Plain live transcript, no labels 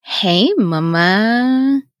Hey,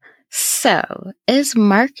 mama. So, is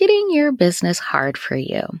marketing your business hard for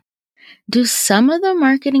you? Do some of the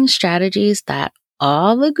marketing strategies that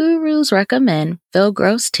all the gurus recommend feel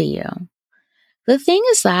gross to you? The thing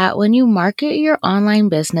is that when you market your online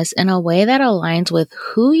business in a way that aligns with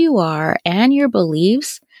who you are and your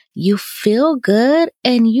beliefs, you feel good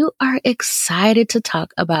and you are excited to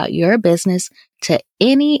talk about your business to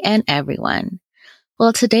any and everyone.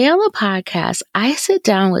 Well, today on the podcast, I sit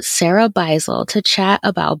down with Sarah Beisel to chat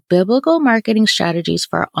about biblical marketing strategies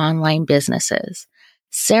for online businesses.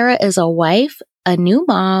 Sarah is a wife, a new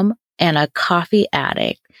mom, and a coffee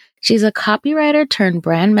addict. She's a copywriter turned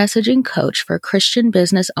brand messaging coach for Christian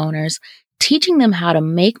business owners, teaching them how to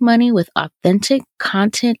make money with authentic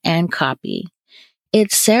content and copy.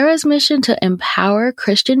 It's Sarah's mission to empower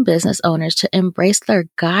Christian business owners to embrace their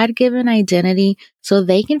God-given identity so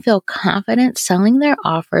they can feel confident selling their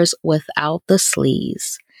offers without the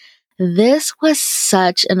sleaze. This was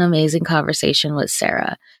such an amazing conversation with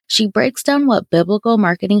Sarah. She breaks down what biblical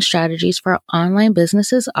marketing strategies for online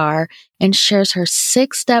businesses are and shares her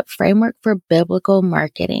 6-step framework for biblical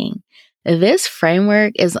marketing. This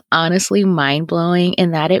framework is honestly mind-blowing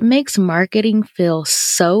in that it makes marketing feel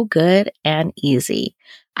so good and easy.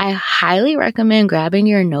 I highly recommend grabbing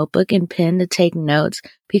your notebook and pen to take notes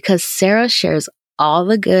because Sarah shares all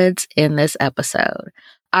the goods in this episode.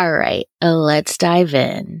 All right, let's dive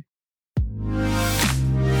in.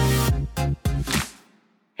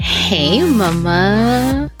 Hey,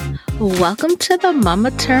 mama. Welcome to the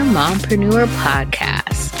Mama Turned Mompreneur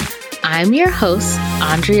podcast. I'm your host,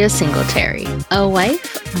 Andrea Singletary, a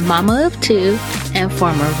wife, mama of 2, and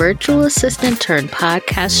former virtual assistant turned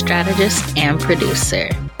podcast strategist and producer.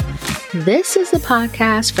 This is a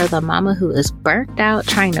podcast for the mama who is burnt out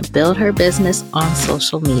trying to build her business on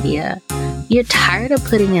social media. You're tired of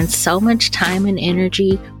putting in so much time and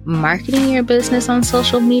energy marketing your business on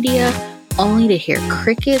social media, only to hear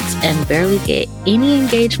crickets and barely get any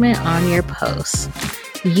engagement on your posts.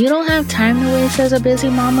 You don't have time to waste as a busy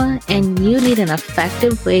mama, and you need an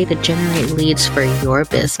effective way to generate leads for your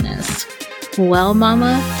business. Well,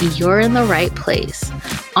 mama, you're in the right place.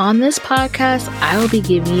 On this podcast, I will be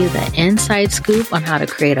giving you the inside scoop on how to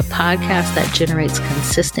create a podcast that generates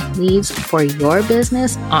consistent leads for your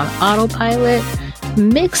business on autopilot,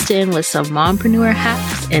 mixed in with some mompreneur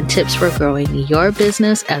hacks and tips for growing your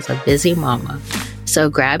business as a busy mama.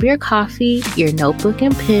 So grab your coffee, your notebook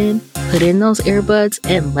and pen, put in those earbuds,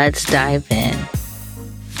 and let's dive in.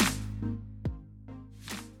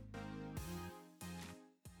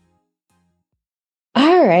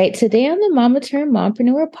 All right, today on the Mama Turned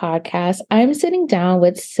Mompreneur podcast, I'm sitting down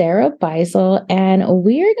with Sarah Beisel, and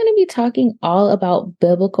we are going to be talking all about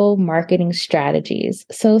biblical marketing strategies.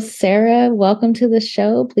 So Sarah, welcome to the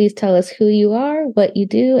show. Please tell us who you are, what you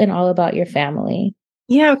do, and all about your family.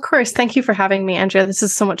 Yeah, of course. Thank you for having me, Andrea. This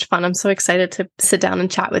is so much fun. I'm so excited to sit down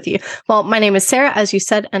and chat with you. Well, my name is Sarah, as you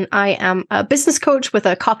said, and I am a business coach with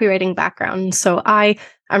a copywriting background. So I'm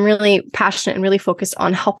really passionate and really focused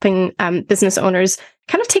on helping business owners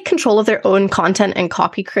kind of take control of their own content and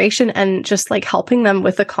copy creation and just like helping them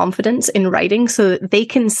with the confidence in writing so that they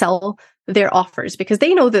can sell their offers, because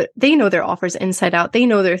they know their offers inside out. They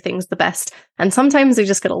know their things the best. And sometimes they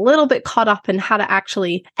just get a little bit caught up in how to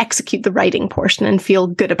actually execute the writing portion and feel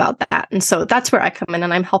good about that. And so that's where I come in,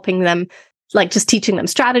 and I'm helping them, like just teaching them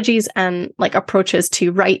strategies and like approaches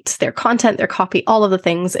to write their content, their copy, all of the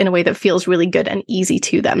things in a way that feels really good and easy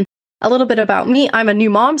to them. A little bit about me. I'm a new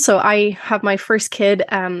mom. So I have my first kid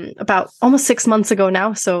about almost 6 months ago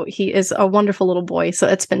now. So he is a wonderful little boy. So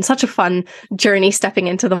it's been such a fun journey stepping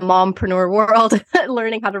into the mompreneur world.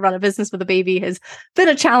 Learning how to run a business with a baby has been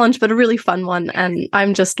a challenge, but a really fun one. And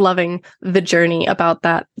I'm just loving the journey about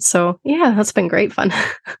that. So yeah, that's been great fun.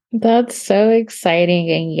 That's so exciting.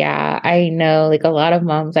 And yeah, I know like a lot of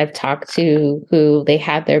moms I've talked to who they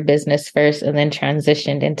had their business first and then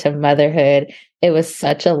transitioned into motherhood. It was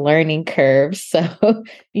such a learning curve. So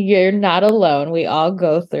you're not alone. We all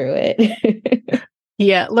go through it.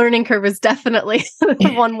 Yeah, learning curve is definitely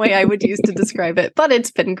one way I would use to describe it, but it's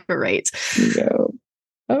been great. Yeah.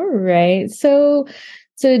 All right. So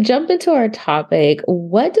jump into our topic.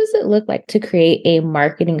 What does it look like to create a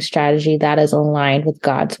marketing strategy that is aligned with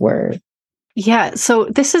God's word? Yeah, so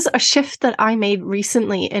this is a shift that I made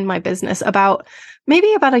recently in my business about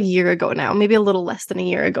a year ago now, maybe a little less than a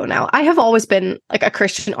year ago now. I have always been like a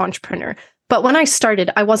Christian entrepreneur, but when I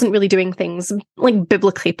started, I wasn't really doing things like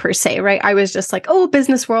biblically per se, right? I was just like, oh,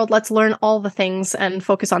 business world, let's learn all the things and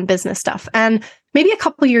focus on business stuff. And maybe a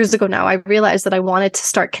couple of years ago now, I realized that I wanted to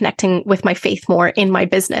start connecting with my faith more in my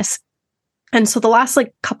business. And so the last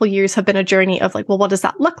like couple years have been a journey of like, well, what does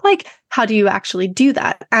that look like? How do you actually do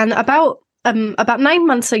that? And about 9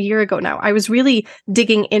 months, a year ago now, I was really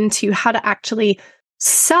digging into how to actually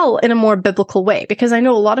sell in a more biblical way, because I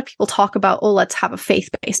know a lot of people talk about, oh, let's have a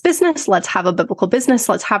faith-based business, let's have a biblical business,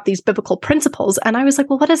 let's have these biblical principles. And I was like,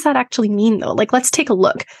 well, what does that actually mean though? Like, let's take a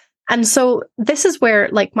look. And so this is where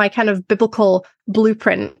like my kind of biblical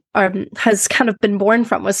blueprint has kind of been born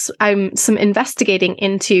from, was some investigating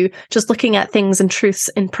into just looking at things and truths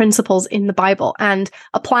and principles in the Bible and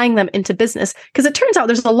applying them into business. Because it turns out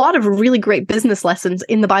there's a lot of really great business lessons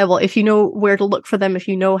in the Bible if you know where to look for them, if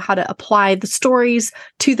you know how to apply the stories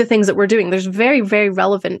to the things that we're doing. There's very, very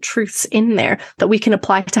relevant truths in there that we can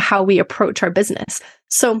apply to how we approach our business.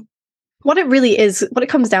 So what it really is, what it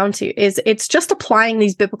comes down to is it's just applying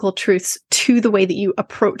these biblical truths to the way that you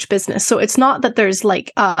approach business. So it's not that there's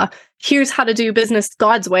like, here's how to do business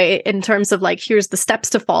God's way in terms of like, here's the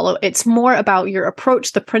steps to follow. It's more about your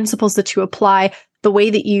approach, the principles that you apply, the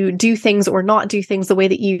way that you do things or not do things, the way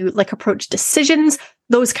that you like approach decisions,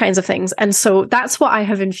 those kinds of things. And so that's what I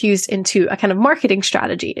have infused into a kind of marketing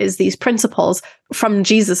strategy, is these principles from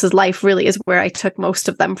Jesus's life really is where I took most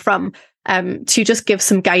of them from. To just give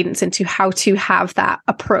some guidance into how to have that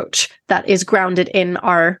approach that is grounded in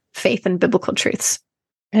our faith and biblical truths.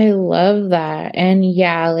 I love that. And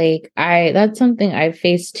yeah, like that's something I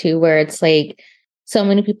face too, where it's like, so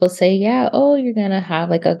many people say, yeah, oh, you're going to have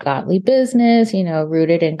like a godly business,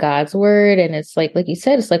 rooted in God's word. And it's like you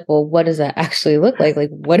said, it's like, well, what does that actually look like? Like,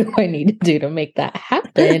 what do I need to do to make that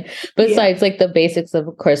happen? Besides like the basics of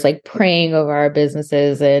course, like praying over our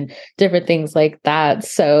businesses and different things like that.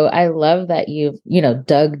 So I love that you've,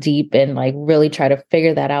 dug deep and like really try to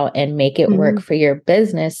figure that out and make it work for your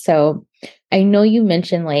business. So I know you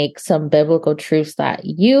mentioned like some biblical truths that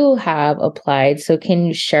you have applied. So can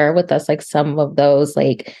you share with us like some of those,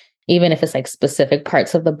 like even if it's like specific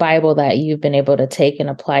parts of the Bible that you've been able to take and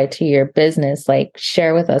apply to your business, like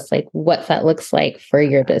share with us like what that looks like for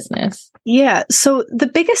your business? Yeah. So the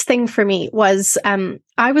biggest thing for me was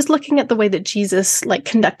I was looking at the way that Jesus like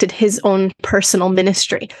conducted his own personal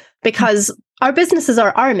ministry, because our businesses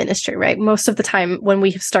are our ministry, right? Most of the time when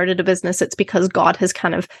we have started a business, it's because God has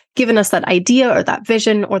kind of given us that idea or that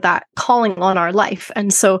vision or that calling on our life.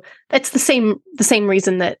 And so it's the same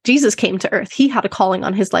reason that Jesus came to earth. He had a calling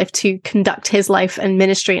on his life to conduct his life and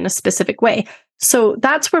ministry in a specific way. So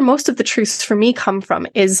that's where most of the truths for me come from,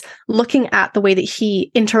 is looking at the way that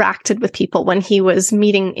he interacted with people when he was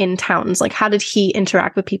meeting in towns. Like, how did he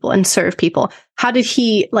interact with people and serve people? How did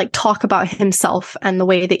he like talk about himself and the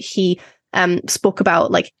way that he spoke about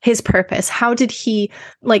like his purpose? How did he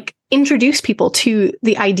like introduce people to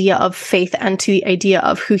the idea of faith and to the idea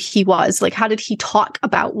of who he was? Like, how did he talk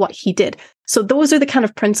about what he did? So those are the kind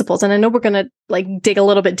of principles. And I know we're going to like dig a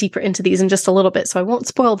little bit deeper into these in just a little bit, so I won't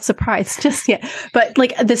spoil the surprise just yet. But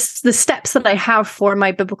like the steps that I have for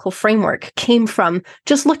my biblical framework came from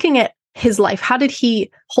just looking at his life. How did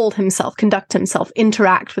he hold himself, conduct himself,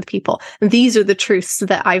 interact with people? And these are the truths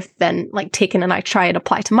that I've then like taken and I try and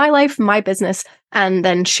apply to my life, my business, and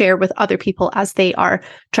then share with other people as they are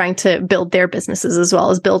trying to build their businesses, as well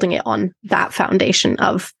as building it on that foundation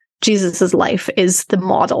of Jesus's life is the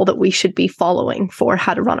model that we should be following for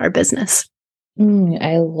how to run our business.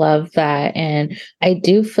 I love that. And I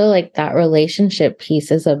do feel like that relationship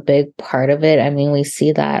piece is a big part of it. I mean, we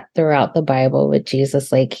see that throughout the Bible with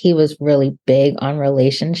Jesus, like he was really big on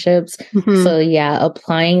relationships. So yeah,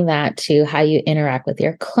 applying that to how you interact with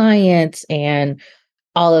your clients and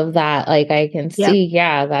all of that, like I can see,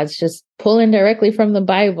 yeah, that's just pulling directly from the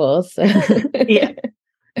Bible. So.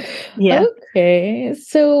 Yeah. Okay.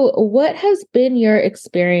 So what has been your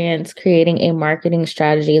experience creating a marketing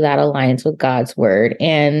strategy that aligns with God's word?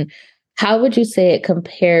 And how would you say it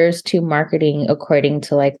compares to marketing according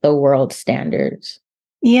to like the world standards?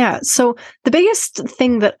 Yeah. So the biggest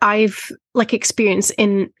thing that I've like experienced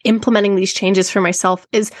in implementing these changes for myself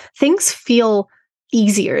is things feel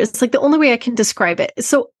easier. It's like the only way I can describe it.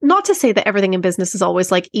 So not to say that everything in business is always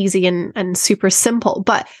like easy and super simple,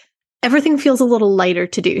 but everything feels a little lighter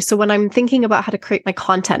to do. So when I'm thinking about how to create my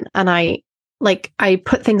content and I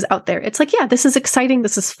put things out there, it's like, yeah, this is exciting.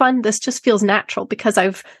 This is fun. This just feels natural because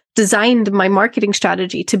I've designed my marketing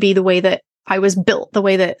strategy to be the way that I was built, the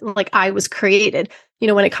way that like I was created.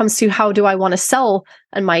 When it comes to how do I want to sell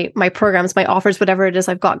and my programs, my offers, whatever it is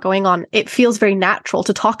I've got going on, it feels very natural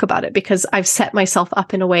to talk about it because I've set myself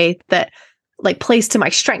up in a way that like plays to my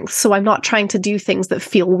strengths. So I'm not trying to do things that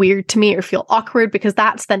feel weird to me or feel awkward, because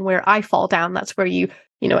that's then where I fall down. That's where you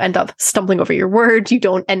end up stumbling over your words. You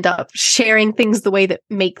don't end up sharing things the way that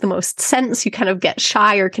make the most sense. You kind of get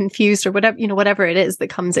shy or confused or whatever, whatever it is that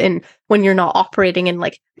comes in when you're not operating in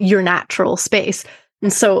like your natural space.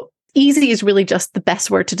 And so easy is really just the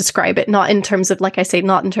best word to describe it. Not in terms of, like I say,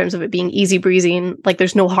 not in terms of it being easy breezy and like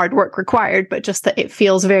there's no hard work required, but just that it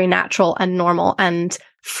feels very natural and normal and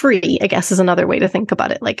free, I guess, is another way to think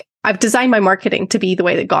about it. Like, I've designed my marketing to be the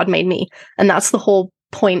way that God made me. And that's the whole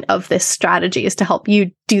point of this strategy, is to help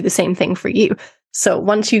you do the same thing for you. So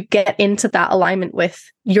once you get into that alignment with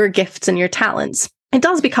your gifts and your talents, it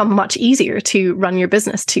does become much easier to run your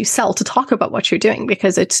business, to sell, to talk about what you're doing,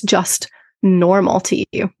 because it's just normal to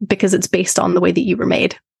you, because it's based on the way that you were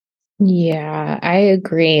made. Yeah, I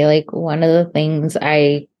agree. Like, one of the things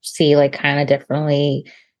I see like kind of differently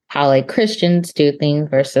how like Christians do things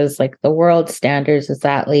versus like the world standards is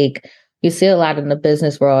that like you see a lot in the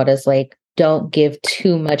business world is like, don't give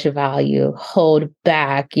too much value, hold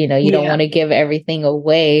back, you don't want to give everything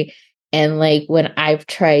away. And like when I've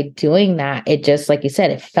tried doing that, it just, like you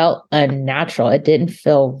said, it felt unnatural. It didn't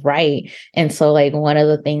feel right. And so like one of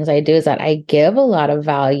the things I do is that I give a lot of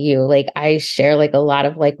value. Like I share like a lot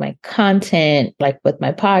of like my content, like with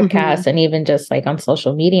my podcast and even just like on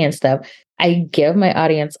social media and stuff. I give my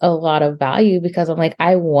audience a lot of value because I'm like,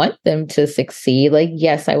 I want them to succeed. Like,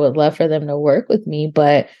 yes, I would love for them to work with me,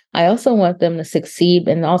 but I also want them to succeed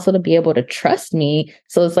and also to be able to trust me.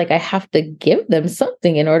 So it's like, I have to give them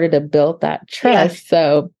something in order to build that trust.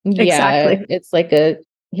 So exactly. It's like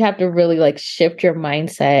you have to really like shift your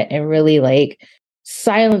mindset and really like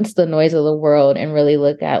silence the noise of the world and really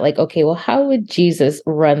look at like, okay, well, how would Jesus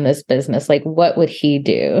run this business? Like, what would he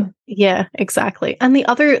do? Yeah, exactly. And the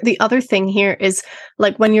other thing here is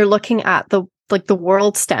like when you're looking at the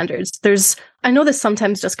world standards, I know this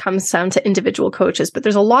sometimes just comes down to individual coaches, but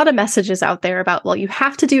there's a lot of messages out there about, well, you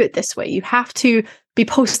have to do it this way. You have to be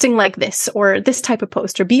posting like this, or this type of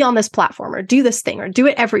post, or be on this platform, or do this thing, or do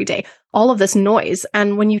it every day. All of this noise.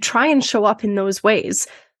 And when you try and show up in those ways,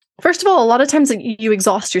 first of all, a lot of times you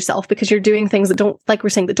exhaust yourself because you're doing things that don't, like we're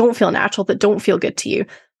saying, that don't feel natural, that don't feel good to you.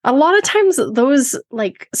 A lot of times those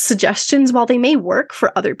like suggestions, while they may work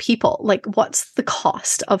for other people, like what's the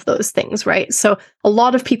cost of those things, right? So a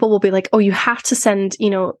lot of people will be like, oh, you have to send,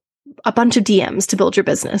 a bunch of DMs to build your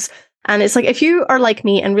business. And it's like, if you are like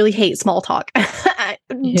me and really hate small talk,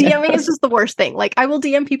 DMing is just the worst thing. Like, I will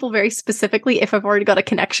DM people very specifically if I've already got a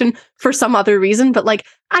connection for some other reason, but like,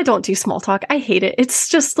 I don't do small talk. I hate it. It's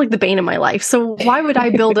just like the bane of my life. So why would I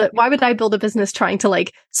build it? Why would I build a business trying to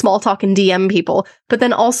like small talk and DM people? But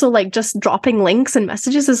then also like just dropping links and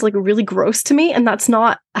messages is like really gross to me. And that's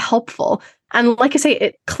not helpful. And like I say,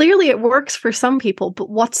 it clearly works for some people, but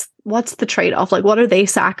what's the trade-off? Like, what are they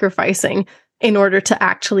sacrificing in order to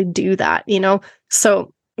actually do that?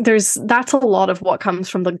 So that's a lot of what comes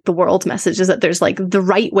from the world message, is that there's like the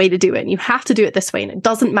right way to do it. And you have to do it this way. And it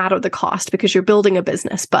doesn't matter the cost because you're building a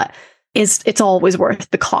business, but it's always worth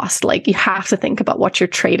the cost. Like, you have to think about what you're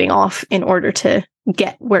trading off in order to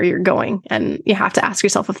get where you're going. And you have to ask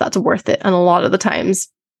yourself if that's worth it. And a lot of the times,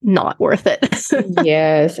 not worth it.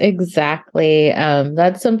 Yes, exactly.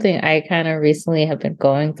 That's something I kind of recently have been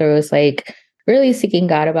going through, is like really seeking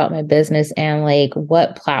God about my business and like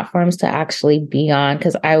what platforms to actually be on.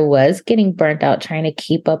 Cause I was getting burnt out trying to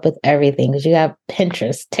keep up with everything. Cause you have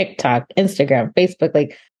Pinterest, TikTok, Instagram, Facebook,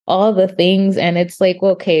 like all the things. And it's like,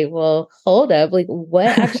 okay, well, hold up. Like,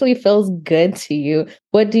 what actually feels good to you?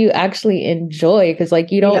 What do you actually enjoy? Because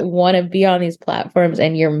like, you don't want to be on these platforms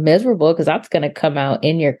and you're miserable, because that's going to come out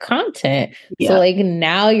in your content. So like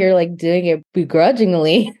now you're like doing it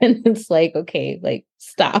begrudgingly. And it's like, okay, like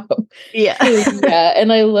stop. Yeah.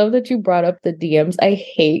 And I love that you brought up the DMs. I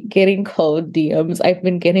hate getting cold DMs. I've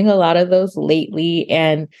been getting a lot of those lately.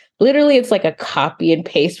 And literally it's like a copy and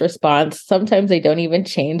paste response. Sometimes they don't even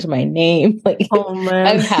change my name. Like, oh man,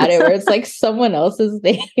 I've had it where it's like someone else's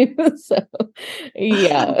name. So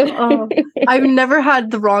yeah. I've never had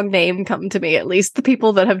the wrong name come to me. At least the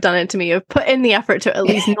people that have done it to me have put in the effort to at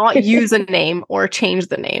least not use a name or change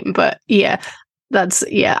the name. But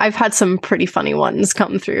I've had some pretty funny ones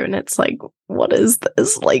come through, and it's like, what is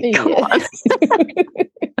this? Like, come on.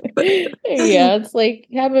 Yeah, it's like,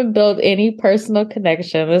 you haven't built any personal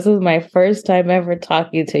connection. This is my first time ever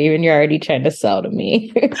talking to you, and you're already trying to sell to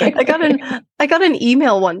me. I got an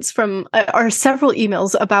email once from, or several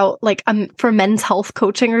emails about like for men's health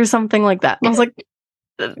coaching or something like that, and I was like,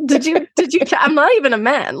 did you I'm not even a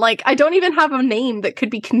man. Like, I don't even have a name that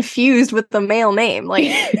could be confused with the male name. Like,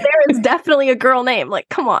 there is definitely a girl name. Like,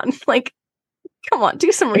 come on. Like, Come on,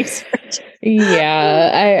 do some research.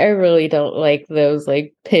 Yeah, I really don't like those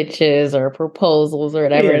like pitches or proposals or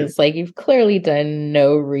whatever. Yeah. It's like you've clearly done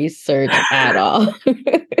no research at all.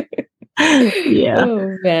 Yeah.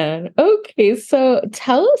 Oh man. Okay, so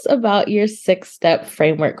tell us about your 6-step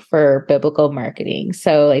framework for biblical marketing.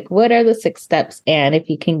 So like what are the 6 steps and if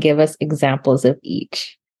you can give us examples of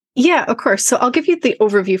each? Yeah, of course. So I'll give you the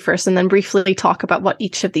overview first and then briefly talk about what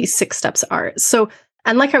each of these 6 steps are. So,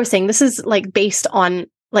 and like I was saying, this is like based on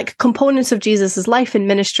like components of Jesus's life and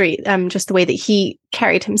ministry, just the way that he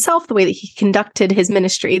carried himself, the way that he conducted his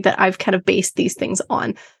ministry, that I've kind of based these things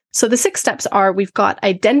on. So the 6 steps are, we've got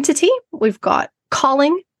identity, we've got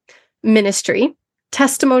calling, ministry,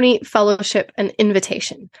 testimony, fellowship, and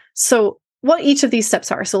invitation. So what each of these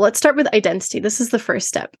steps are. So let's start with identity. This is the first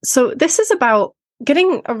step. So this is about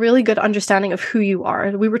getting a really good understanding of who you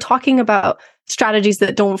are. We were talking about strategies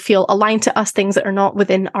that don't feel aligned to us, things that are not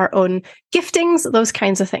within our own giftings, those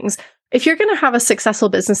kinds of things. If you're going to have a successful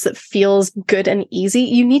business that feels good and easy,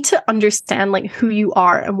 you need to understand like who you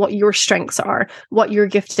are and what your strengths are, what your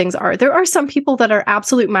giftings are. There are some people that are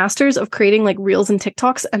absolute masters of creating like reels and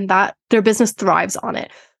TikToks and that their business thrives on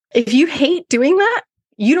it. If you hate doing that,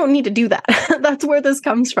 you don't need to do that. That's where this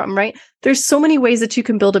comes from, right? There's so many ways that you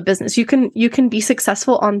can build a business. You can be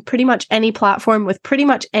successful on pretty much any platform with pretty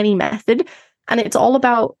much any method. And it's all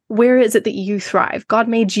about where is it that you thrive? God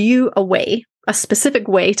made you a specific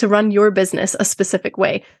way to run your business a specific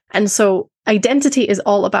way. And so identity is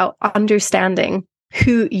all about understanding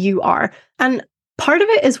who you are. And part of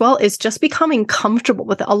it as well is just becoming comfortable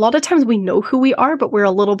with it. A lot of times we know who we are, but we're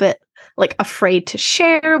a little bit like afraid to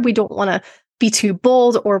share. We don't want to be too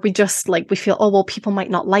bold, or we just like, we feel, oh, well, people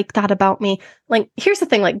might not like that about me. Like, here's the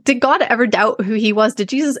thing, like, did God ever doubt who he was? Did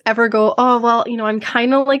Jesus ever go, oh, well, I'm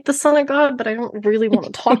kind of like the Son of God, but I don't really want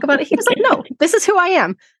to talk about it? He was like, no, this is who I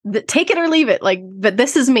am. Take it or leave it. Like, but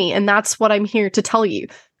this is me. And that's what I'm here to tell you.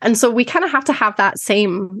 And so we kind of have to have that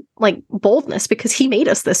same like boldness because he made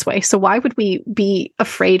us this way. So why would we be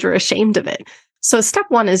afraid or ashamed of it? So step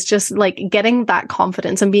one is just like getting that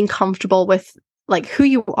confidence and being comfortable with like who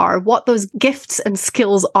you are, what those gifts and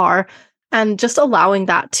skills are, and just allowing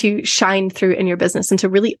that to shine through in your business and to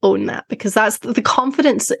really own that, because that's the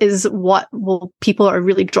confidence is what people are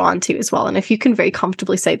really drawn to as well. And if you can very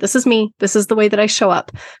comfortably say, this is me, this is the way that I show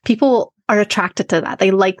up, people are attracted to that.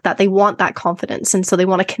 They like that. They want that confidence. And so they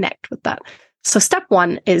want to connect with that. So step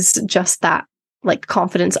one is just that like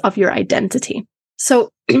confidence of your identity.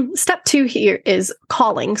 So step two here is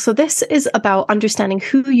calling. So this is about understanding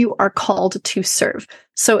who you are called to serve.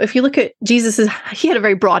 So if you look at Jesus, he had a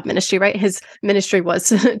very broad ministry, right? His ministry was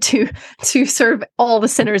to serve all the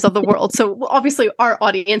sinners of the world. So obviously our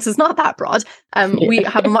audience is not that broad. We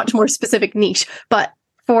have a much more specific niche, but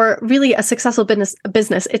for really a successful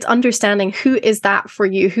business, it's understanding who is that for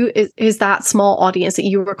you, who is that small audience that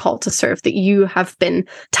you were called to serve, that you have been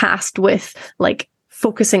tasked with like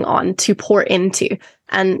focusing on to pour into.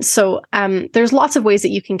 And so there's lots of ways that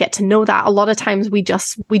you can get to know that. A lot of times we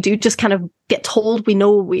do just kind of get told we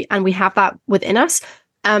know we have that within us.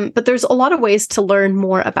 But there's a lot of ways to learn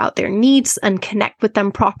more about their needs and connect with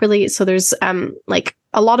them properly. So there's like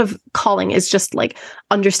a lot of calling is just like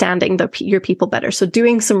understanding your people better. So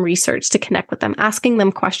doing some research to connect with them, asking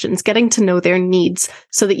them questions, getting to know their needs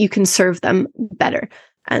so that you can serve them better.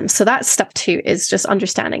 And so that's step two, is just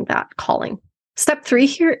understanding that calling. Step three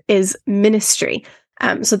here is ministry.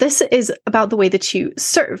 So this is about the way that you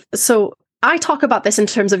serve. So I talk about this in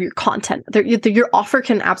terms of your content. Your offer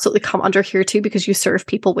can absolutely come under here too, because you serve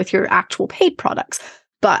people with your actual paid products.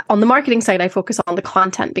 But on the marketing side, I focus on the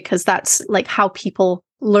content because that's like how people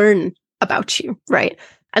learn about you, right?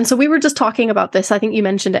 And so we were just talking about this. I think you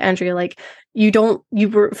mentioned it, Andrea, like you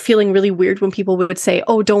were feeling really weird when people would say,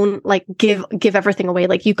 oh, don't like give everything away.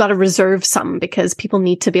 Like you've got to reserve some because people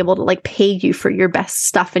need to be able to like pay you for your best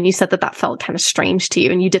stuff. And you said that felt kind of strange to you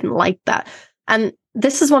and you didn't like that. And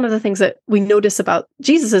this is one of the things that we notice about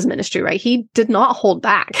Jesus's ministry, right? He did not hold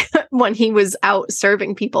back when he was out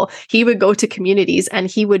serving people. He would go to communities and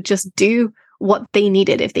he would just do what they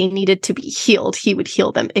needed. If they needed to be healed, he would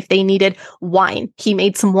heal them. If they needed wine, he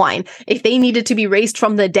made some wine. If they needed to be raised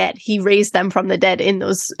from the dead, he raised them from the dead in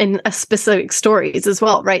specific stories as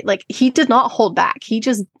well, right? Like he did not hold back. He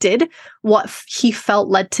just did what he felt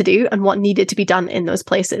led to do and what needed to be done in those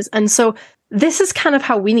places. And so this is kind of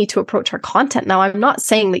how we need to approach our content. Now, I'm not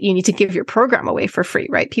saying that you need to give your program away for free,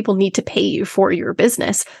 right? People need to pay you for your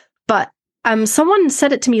business, but someone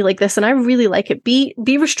said it to me like this, and I really like it. Be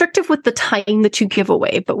restrictive with the time that you give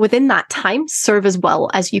away, but within that time, serve as well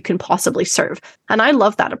as you can possibly serve. And I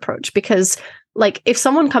love that approach because, like, if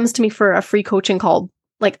someone comes to me for a free coaching call,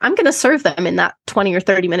 like, I'm going to serve them in that 20 or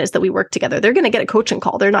 30 minutes that we work together. They're going to get a coaching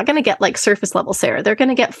call. They're not going to get like surface level Sarah. They're going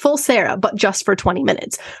to get full Sarah, but just for 20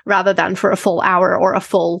 minutes rather than for a full hour or a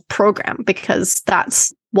full program, because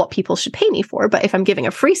that's what people should pay me for. But if I'm giving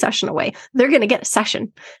a free session away, they're going to get a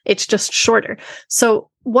session. It's just shorter. So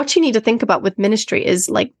what you need to think about with ministry is,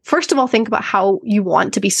 like, first of all, think about how you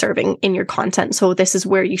want to be serving in your content. So this is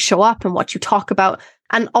where you show up and what you talk about.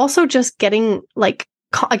 And also just getting like,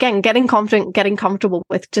 getting confident, getting comfortable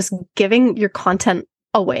with just giving your content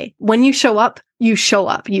away. When you show up, you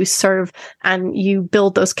serve, and you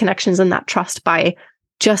build those connections and that trust by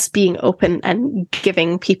just being open and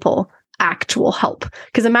giving people actual help.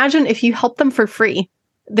 Because imagine if you help them for free,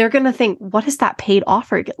 they're going to think, what is that paid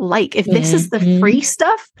offer like? If this is the free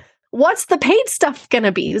stuff, what's the paid stuff going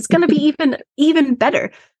to be? It's going to be even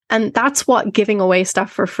better. And that's what giving away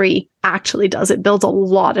stuff for free actually does. It builds a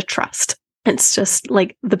lot of trust. It's just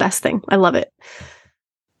like the best thing. I love it.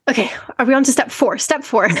 Okay, are we on to step 4? Step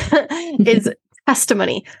 4 is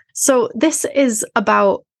testimony. So this is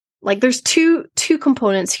about, like, there's two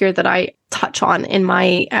components here that I touch on in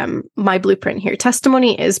my my blueprint here.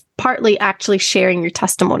 Testimony is partly actually sharing your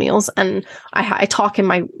testimonials, and I talk in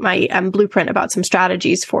my blueprint about some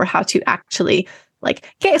strategies for how to actually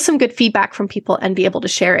like get some good feedback from people and be able to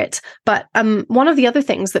share it. But one of the other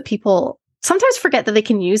things that people sometimes forget that they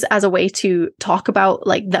can use as a way to talk about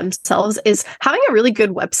like themselves is having a really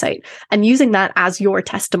good website and using that as your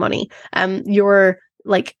testimony, your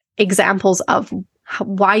like examples of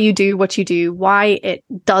why you do what you do, why it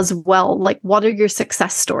does well, like what are your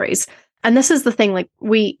success stories. And this is the thing, like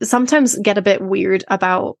we sometimes get a bit weird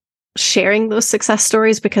about sharing those success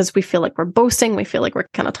stories because we feel like we're boasting, we feel like we're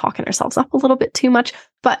kind of talking ourselves up a little bit too much.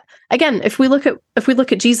 But again, if we look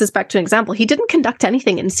at Jesus, back to an example, he didn't conduct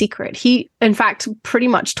anything in secret. He, in fact, pretty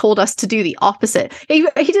much told us to do the opposite. He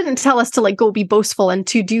didn't tell us to like go be boastful and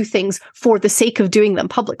to do things for the sake of doing them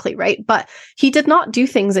publicly, right? But he did not do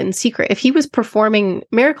things in secret. If he was performing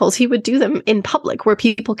miracles, he would do them in public where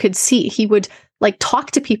people could see. He would like talk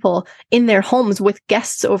to people in their homes with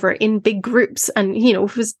guests over in big groups, and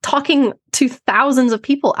was talking to thousands of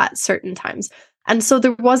people at certain times. And so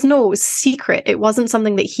there was no secret. It wasn't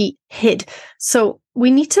something that he hid. So we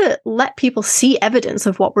need to let people see evidence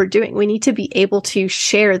of what we're doing. We need to be able to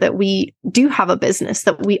share that we do have a business,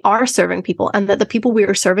 that we are serving people, and that the people we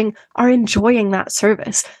are serving are enjoying that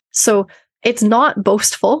service. So it's not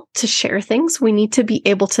boastful to share things. We need to be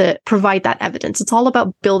able to provide that evidence. It's all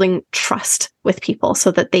about building trust with people so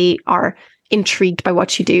that they are intrigued by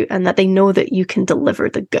what you do and that they know that you can deliver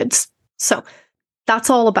the goods. So that's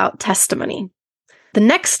all about testimony. The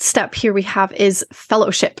next step here we have is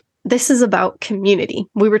fellowship. This is about community.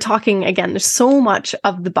 We were talking, again, there's so much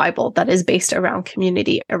of the Bible that is based around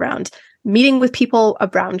community, around meeting with people,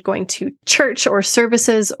 around going to church or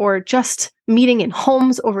services, or just meeting in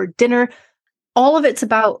homes over dinner. All of it's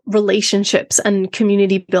about relationships and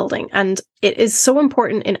community building. And it is so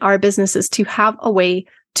important in our businesses to have a way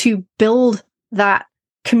to build that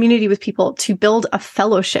community with people, to build a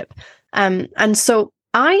fellowship. And so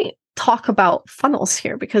I talk about funnels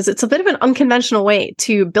here because it's a bit of an unconventional way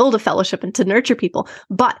to build a fellowship and to nurture people.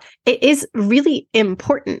 But it is really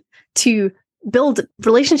important to build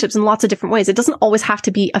relationships in lots of different ways. It doesn't always have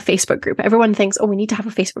to be a Facebook group. Everyone thinks, oh, we need to have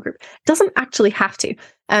a Facebook group. It doesn't actually have to.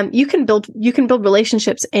 You can build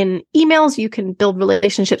relationships in emails. You can build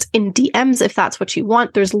relationships in DMs if that's what you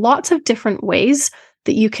want. There's lots of different ways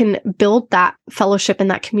that you can build that fellowship and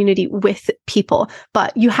that community with people.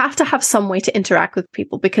 But you have to have some way to interact with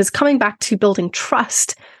people, because coming back to building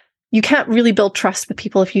trust, you can't really build trust with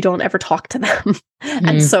people if you don't ever talk to them.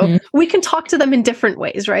 And so we can talk to them in different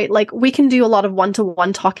ways, right? Like we can do a lot of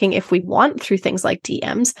one-to-one talking if we want through things like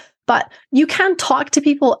DMs, but you can talk to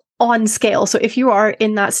people on scale. So if you are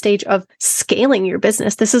in that stage of scaling your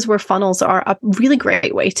business, this is where funnels are a really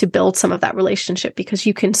great way to build some of that relationship, because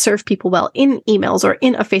you can serve people well in emails or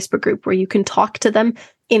in a Facebook group where you can talk to them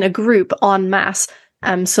in a group en masse.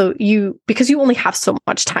 Because you only have so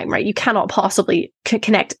much time, right? You cannot possibly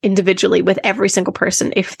connect individually with every single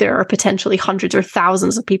person if there are potentially hundreds or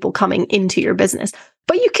thousands of people coming into your business.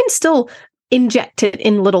 But you can still inject it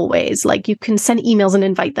in little ways. Like you can send emails and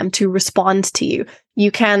invite them to respond to you. You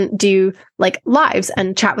can do like lives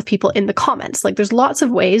and chat with people in the comments. Like there's lots of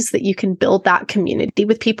ways that you can build that community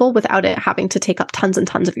with people without it having to take up tons and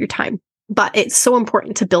tons of your time. But it's so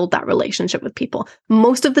important to build that relationship with people.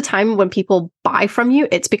 Most of the time when people buy from you,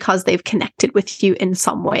 it's because they've connected with you in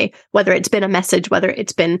some way, whether it's been a message, whether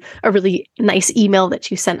it's been a really nice email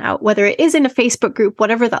that you sent out, whether it is in a Facebook group,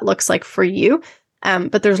 whatever that looks like for you.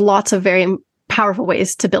 But there's lots of very powerful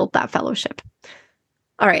ways to build that fellowship.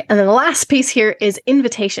 All right. And then the last piece here is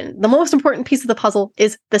invitation. The most important piece of the puzzle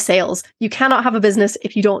is the sales. You cannot have a business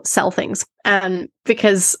if you don't sell things.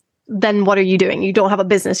 Because then what are you doing? You don't have a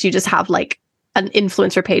business. You just have like an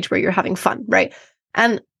influencer page where you're having fun, right?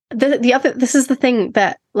 And this is the thing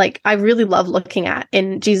that like I really love looking at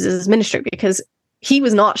in Jesus' ministry, because he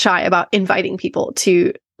was not shy about inviting people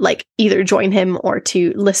to like either join him or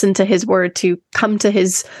to listen to his word, to come to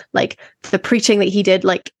his, like the preaching that he did.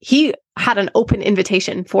 Like he had an open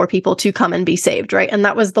invitation for people to come and be saved, right? And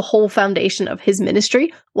that was the whole foundation of his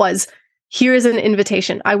ministry was, here is an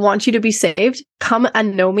invitation. I want you to be saved. Come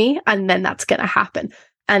and know me. And then that's going to happen.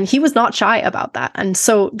 And he was not shy about that. And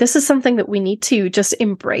so this is something that we need to just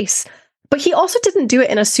embrace. But he also didn't do it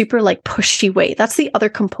in a super like pushy way. That's the other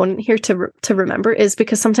component here to remember, is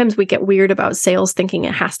because sometimes we get weird about sales thinking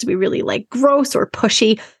it has to be really like gross or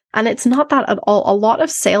pushy. And it's not that at all. A lot of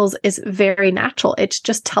sales is very natural. It's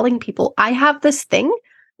just telling people, I have this thing.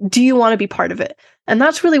 Do you want to be part of it? And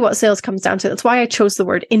that's really what sales comes down to. That's why I chose the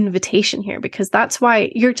word invitation here, because that's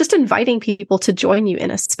why you're just inviting people to join you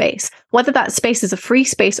in a space. Whether that space is a free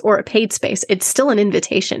space or a paid space, it's still an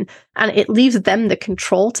invitation. And it leaves them the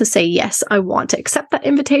control to say, yes, I want to accept that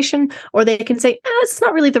invitation. Or they can say, it's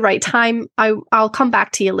not really the right time. I'll come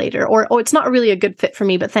back to you later. Or, oh, it's not really a good fit for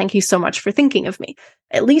me, but thank you so much for thinking of me.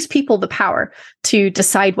 It leaves people the power to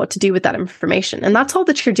decide what to do with that information. And that's all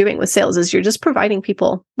that you're doing with sales, is you're just providing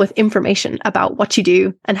people with information about what you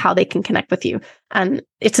do and how they can connect with you. And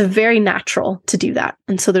it's a very natural to do that.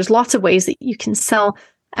 And so there's lots of ways that you can sell.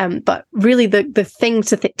 But really the thing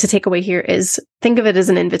to take away here is, think of it as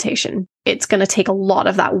an invitation. It's going to take a lot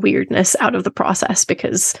of that weirdness out of the process,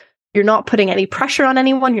 because you're not putting any pressure on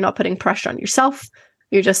anyone. You're not putting pressure on yourself.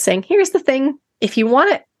 You're just saying, here's the thing. If you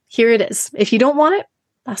want it, here it is. If you don't want it,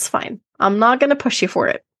 that's fine. I'm not going to push you for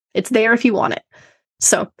it. It's there if you want it.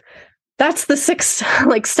 So that's the 6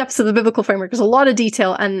 like steps of the biblical framework. There's a lot of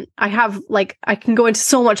detail, and I can go into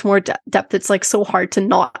so much more depth. It's like so hard to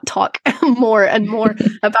not talk more and more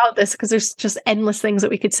about this, because there's just endless things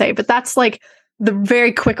that we could say. But that's like the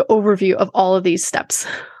very quick overview of all of these steps.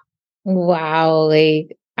 Wow.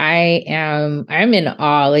 Like I'm in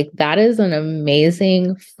awe. Like that is an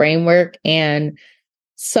amazing framework. And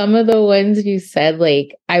some of the ones you said,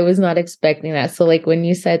 like, I was not expecting that. So like when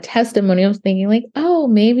you said testimony, I was thinking like, oh,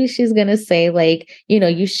 maybe she's going to say like,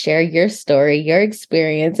 you share your story, your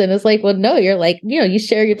experience. And it's like, well, no, you're like, you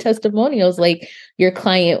share your testimonials, like your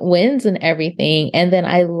client wins and everything. And then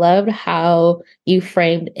I loved how you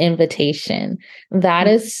framed invitation. That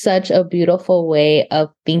is such a beautiful way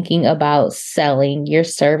of thinking about selling your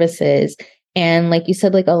services. And like you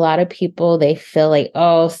said, like a lot of people, they feel like,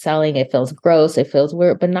 oh, selling, it feels gross, it feels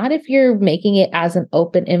weird, but not if you're making it as an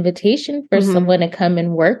open invitation for someone to come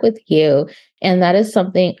and work with you. And that is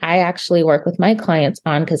something I actually work with my clients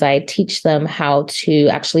on, because I teach them how to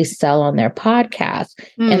actually sell on their podcast.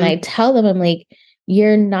 And I tell them, I'm like,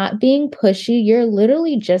 you're not being pushy. You're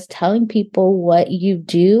literally just telling people what you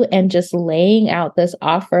do and just laying out this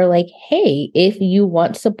offer like, hey, if you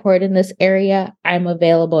want support in this area, I'm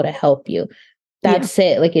available to help you. That's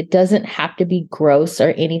it. Like, it doesn't have to be gross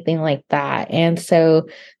or anything like that. And so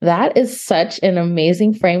that is such an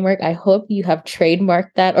amazing framework. I hope you have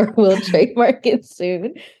trademarked that or will trademark it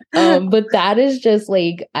soon. But that is just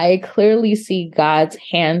like, I clearly see God's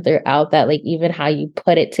hand throughout that, like even how you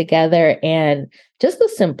put it together and just the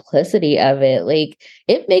simplicity of it. Like,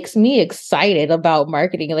 it makes me excited about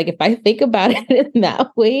marketing. Like, if I think about it in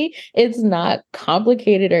that way, it's not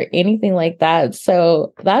complicated or anything like that.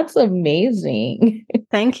 So that's amazing.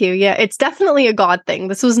 Thank you. Yeah, it's definitely a God thing.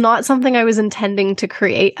 This was not something I was intending to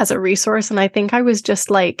create as a resource. And I think I was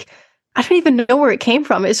just like, I don't even know where it came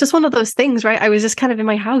from. It's just one of those things, right? I was just kind of in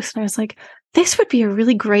my house and I was like, this would be a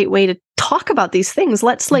really great way to talk about these things.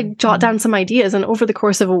 Let's like jot down some ideas. And over the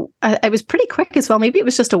course of, I was pretty quick as well. Maybe it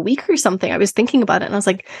was just a week or something. I was thinking about it and I was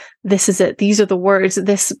like, this is it. These are the words.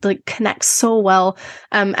 This like connects so well.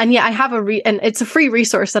 And yeah, I have and it's a free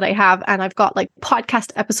resource that I have. And I've got like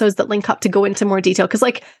podcast episodes that link up to go into more detail. Cause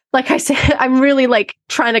like I said, I'm really like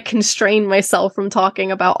trying to constrain myself from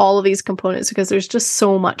talking about all of these components because there's just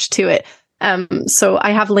so much to it. So I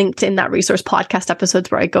have linked in that resource podcast episodes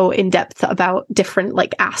where I go in depth about different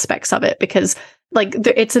like aspects of it, because like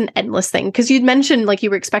it's an endless thing. Because you'd mentioned like you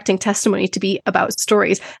were expecting testimony to be about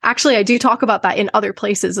stories. Actually, I do talk about that in other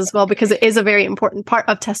places as well, because it is a very important part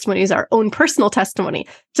of testimony, is our own personal testimony,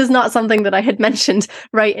 which is not something that I had mentioned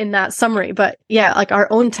right in that summary. But yeah, like our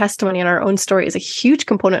own testimony and our own story is a huge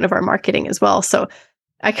component of our marketing as well. So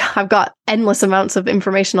I've got endless amounts of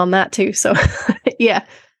information on that too. So yeah.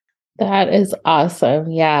 That is awesome.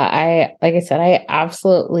 Yeah, like I said, I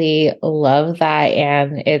absolutely love that.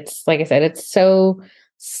 And it's like I said, it's so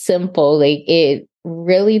simple. Like it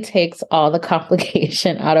really takes all the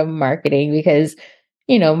complication out of marketing because,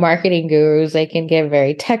 marketing gurus, they can get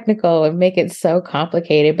very technical and make it so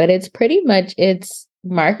complicated, but it's pretty much it's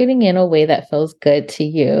marketing in a way that feels good to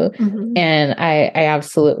you. Mhm. And I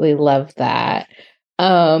absolutely love that.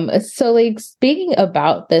 So like speaking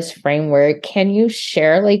about this framework, can you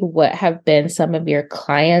share like what have been some of your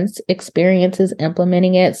clients' experiences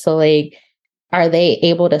implementing it? So like are they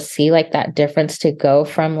able to see like that difference to go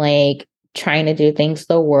from like trying to do things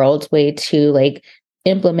the world's way to like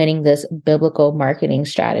implementing this biblical marketing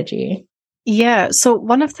strategy? Yeah. So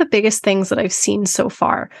one of the biggest things that I've seen so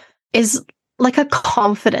far is like a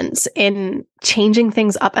confidence in changing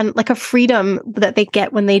things up and like a freedom that they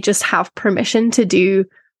get when they just have permission to do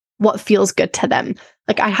what feels good to them.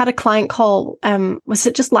 Like I had a client call, was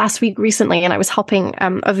it just last week recently? And I was helping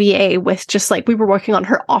a VA with just like we were working on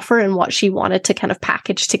her offer and what she wanted to kind of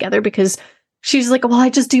package together because she's like, well,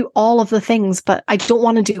 I just do all of the things, but I don't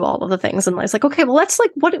want to do all of the things. And I was like, okay, well, let's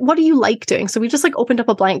like, what do you like doing? So we just like opened up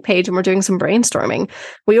a blank page and we're doing some brainstorming.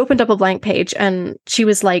 We opened up a blank page and she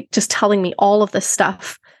was like, just telling me all of this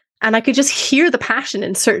stuff. And I could just hear the passion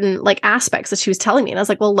in certain like aspects that she was telling me. And I was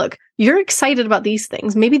like, well, look, you're excited about these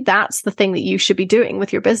things. Maybe that's the thing that you should be doing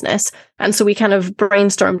with your business. And so we kind of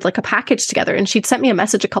brainstormed like a package together. And she'd sent me a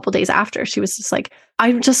message a couple days after. She was just like,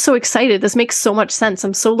 I'm just so excited. This makes so much sense.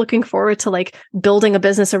 I'm so looking forward to like building a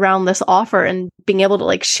business around this offer and being able to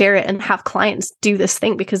like share it and have clients do this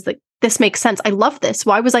thing because like this makes sense. I love this.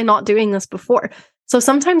 Why was I not doing this before? So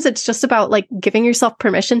sometimes it's just about like giving yourself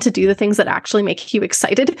permission to do the things that actually make you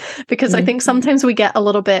excited. Because I think sometimes we get a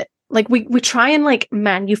little bit like we try and like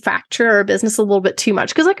manufacture our business a little bit too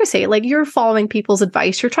much. Because like I say, like you're following people's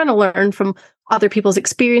advice, you're trying to learn from other people's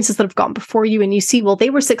experiences that have gone before you. And you see, well, they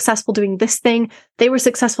were successful doing this thing. They were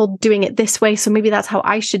successful doing it this way. So maybe that's how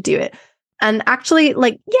I should do it. And actually,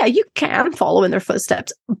 like, yeah, you can follow in their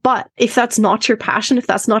footsteps. But if that's not your passion, if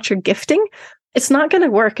that's not your gifting, it's not going to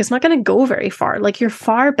work. It's not going to go very far. Like you're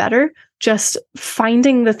far better just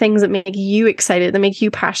finding the things that make you excited, that make you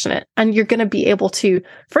passionate. And you're going to be able to,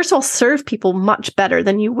 first of all, serve people much better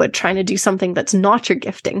than you would trying to do something that's not your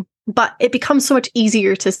gifting. But it becomes so much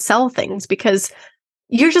easier to sell things because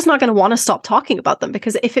you're just not going to want to stop talking about them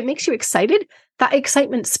because if it makes you excited, that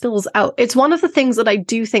excitement spills out. It's one of the things that I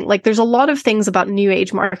do think, like there's a lot of things about new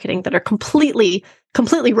age marketing that are completely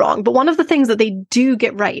wrong. But one of the things that they do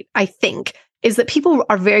get right, I think, is that people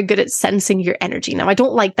are very good at sensing your energy. Now, I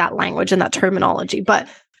don't like that language and that terminology, but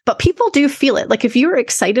people do feel it. Like if you're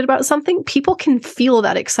excited about something, people can feel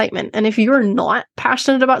that excitement. And if you're not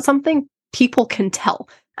passionate about something, people can tell.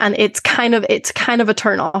 And it's kind of a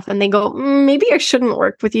turn off and they go, maybe I shouldn't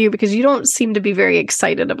work with you because you don't seem to be very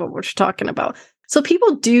excited about what you're talking about. So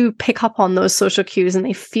people do pick up on those social cues and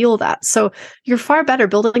they feel that. So you're far better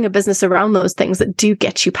building a business around those things that do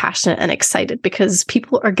get you passionate and excited because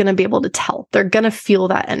people are going to be able to tell. They're going to feel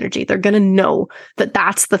that energy. They're going to know that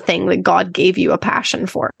that's the thing that God gave you a passion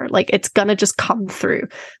for. Like it's going to just come through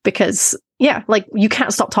because yeah, like you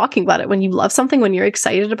can't stop talking about it. When you love something, when you're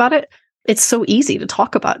excited about it, it's so easy to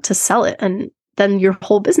talk about, to sell it. And then your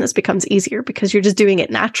whole business becomes easier because you're just doing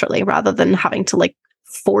it naturally rather than having to like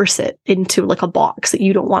force it into like a box that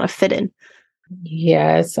you don't want to fit in.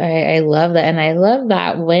 Yes, I love that. And I love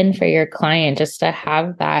that win for your client just to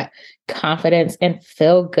have that confidence and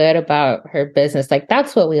feel good about her business. Like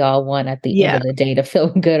that's what we all want at the end of the day, to feel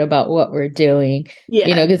good about what we're doing. Yeah.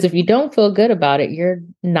 Because if you don't feel good about it, you're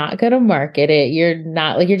not going to market it. You're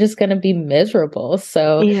not like, you're just going to be miserable.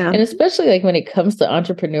 So, Yeah. and especially like when it comes to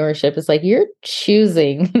entrepreneurship, it's like you're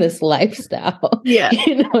choosing this lifestyle, Yeah.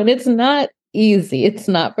 and it's not easy. It's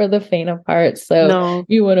not for the faint of heart. So No.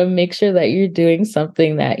 you want to make sure that you're doing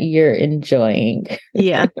something that you're enjoying.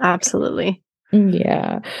 Yeah, absolutely.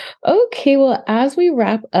 Yeah. Okay. Well, as we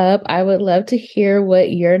wrap up, I would love to hear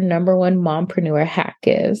what your number one mompreneur hack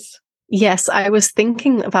is. Yes, I was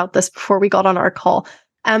thinking about this before we got on our call.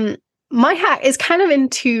 My hack is kind of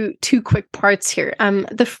into two quick parts here.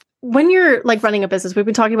 When you're like running a business, we've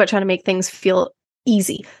been talking about trying to make things feel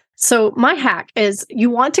easy. So my hack is you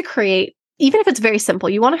want to create, even if it's very simple,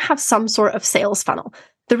 you want to have some sort of sales funnel.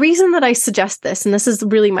 The reason that I suggest this, and this is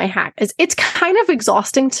really my hack, is it's kind of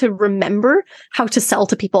exhausting to remember how to sell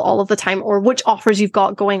to people all of the time, or which offers you've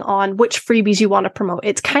got going on, which freebies you want to promote.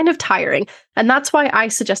 It's kind of tiring. And that's why I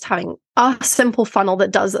suggest having a simple funnel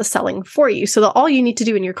that does the selling for you, so that all you need to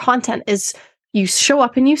do in your content is you show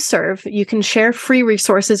up and you serve. You can share free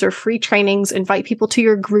resources or free trainings, invite people to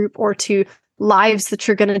your group or to lives that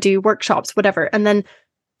you're going to do, workshops, whatever. And then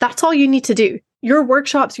that's all you need to do. Your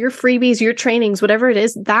workshops, your freebies, your trainings, whatever it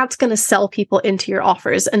is, that's going to sell people into your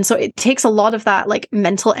offers. And so it takes a lot of that like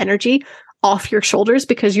mental energy off your shoulders,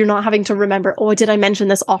 because you're not having to remember, oh, did I mention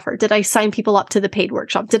this offer? Did I sign people up to the paid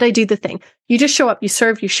workshop? Did I do the thing? You just show up, you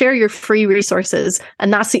serve, you share your free resources,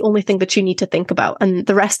 and that's the only thing that you need to think about. And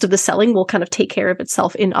the rest of the selling will kind of take care of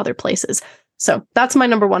itself in other places. So that's my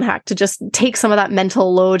number one hack, to just take some of that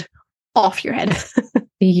mental load off your head.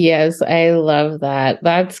 Yes, I love that.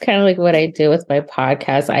 That's kind of like what I do with my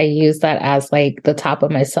podcast. I use that as like the top of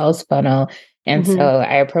my sales funnel. And so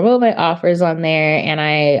I promote my offers on there, and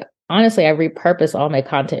I repurpose all my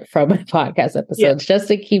content from my podcast episodes just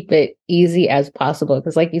to keep it easy as possible.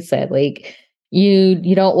 Because like you said, like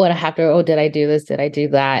you don't want to have to, oh, did I do this? Did I do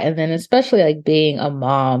that? And then especially like being a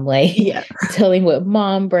mom, like dealing with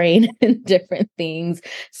mom brain and different things,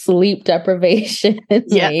 sleep deprivation. Like,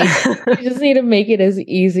 you just need to make it as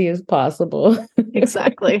easy as possible.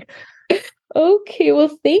 Exactly. Okay, well,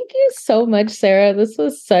 thank you so much, Sarah. This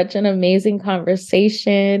was such an amazing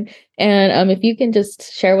conversation. And if you can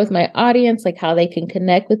just share with my audience, like how they can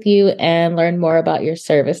connect with you and learn more about your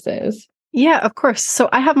services. Yeah, of course. So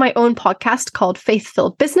I have my own podcast called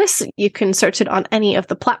Faith-Filled Business. You can search it on any of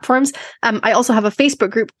the platforms. I also have a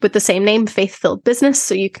Facebook group with the same name, Faith-Filled Business.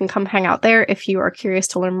 So you can come hang out there if you are curious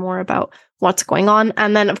to learn more about what's going on.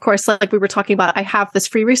 And then, of course, like we were talking about, I have this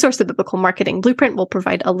free resource, the Biblical Marketing Blueprint. We'll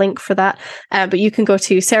provide a link for that. But you can go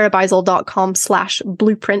to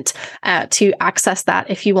sarahbeisel.com/blueprint to access that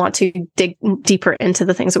if you want to dig deeper into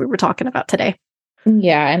the things that we were talking about today.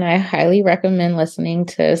 Yeah, and I highly recommend listening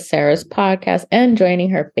to Sarah's podcast and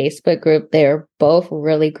joining her Facebook group. They're both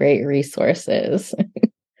really great resources.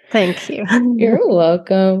 Thank you. You're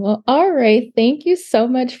welcome. Well, all right. Thank you so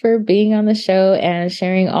much for being on the show and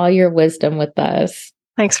sharing all your wisdom with us.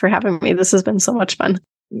 Thanks for having me. This has been so much fun.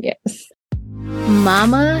 Yes.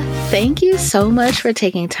 Mama, thank you so much for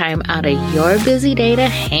taking time out of your busy day to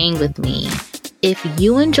hang with me. If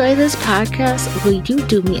you enjoy this podcast, will you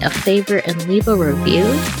do me a favor and leave a review?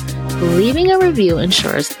 Leaving a review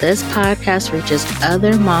ensures this podcast reaches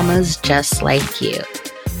other mamas just like you.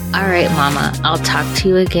 All right, Mama, I'll talk to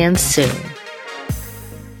you again soon.